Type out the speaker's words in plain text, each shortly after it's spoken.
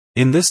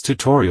In this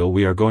tutorial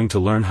we are going to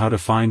learn how to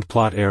find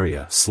plot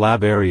area,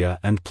 slab area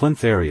and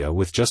plinth area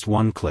with just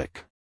one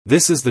click.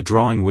 This is the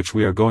drawing which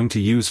we are going to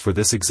use for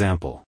this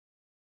example.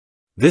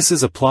 This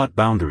is a plot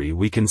boundary.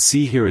 We can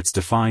see here it's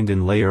defined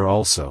in layer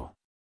also.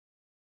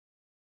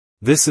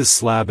 This is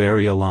slab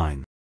area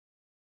line.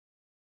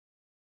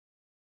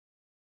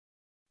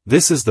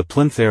 This is the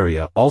plinth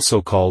area,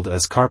 also called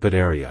as carpet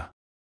area.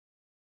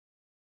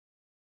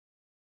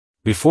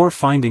 Before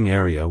finding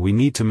area we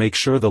need to make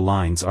sure the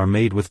lines are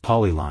made with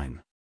polyline.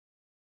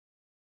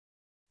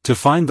 To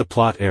find the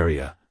plot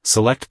area,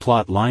 select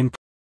plot line,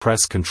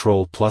 press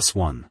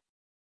Ctrl+1.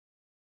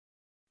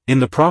 In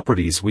the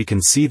properties we can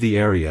see the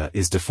area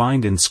is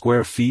defined in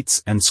square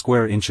feet and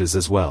square inches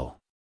as well.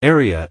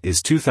 Area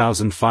is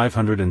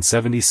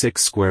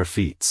 2576 square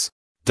feet.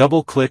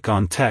 Double-click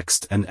on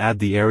text and add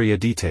the area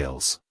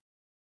details.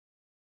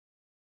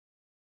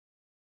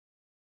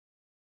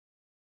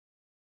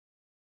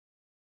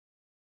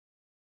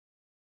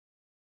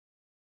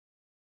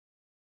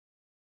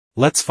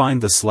 Let's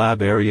find the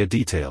slab area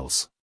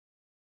details.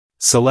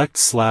 Select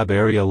slab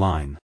area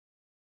line.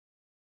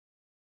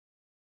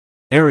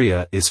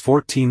 Area is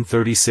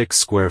 1436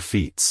 square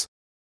feet.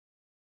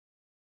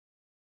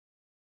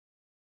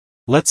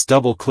 Let's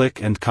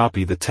double-click and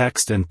copy the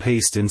text and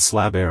paste in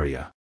slab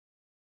area.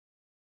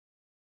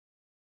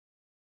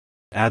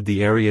 Add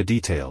the area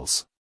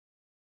details.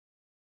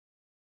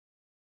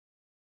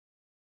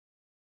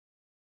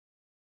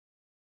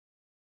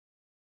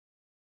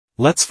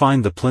 Let's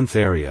find the plinth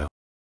area.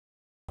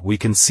 We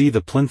can see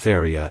the plinth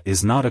area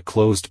is not a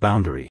closed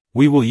boundary.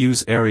 We will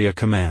use area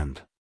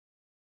command.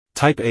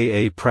 Type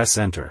AA, press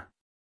enter.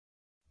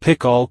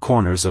 Pick all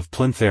corners of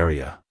plinth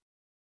area.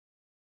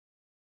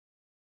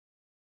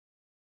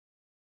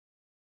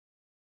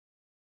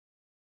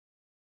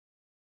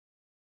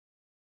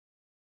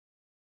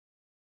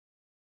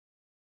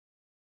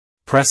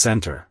 Press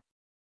enter.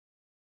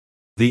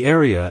 The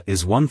area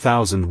is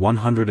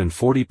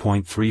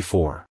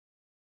 1140.34.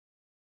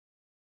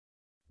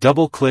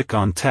 Double-click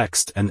on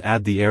text and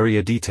add the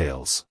area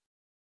details.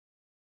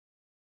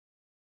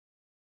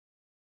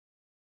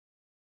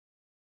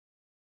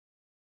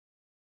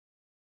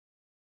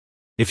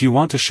 If you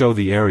want to show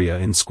the area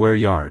in square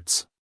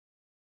yards,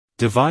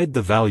 divide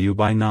the value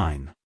by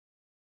 9.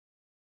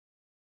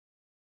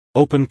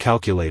 Open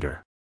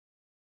calculator.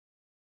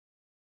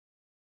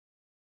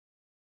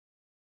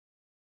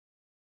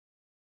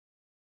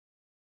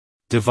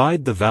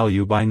 Divide the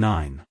value by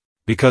 9.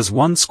 Because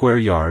 1 square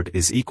yard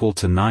is equal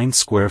to 9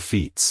 square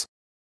feet.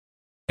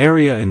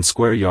 Area in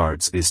square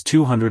yards is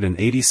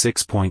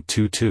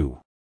 286.22.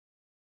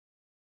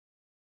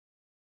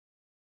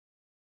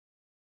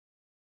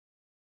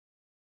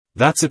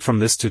 That's it from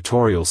this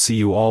tutorial. See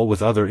you all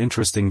with other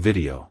interesting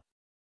video.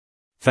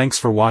 Thanks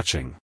for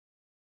watching.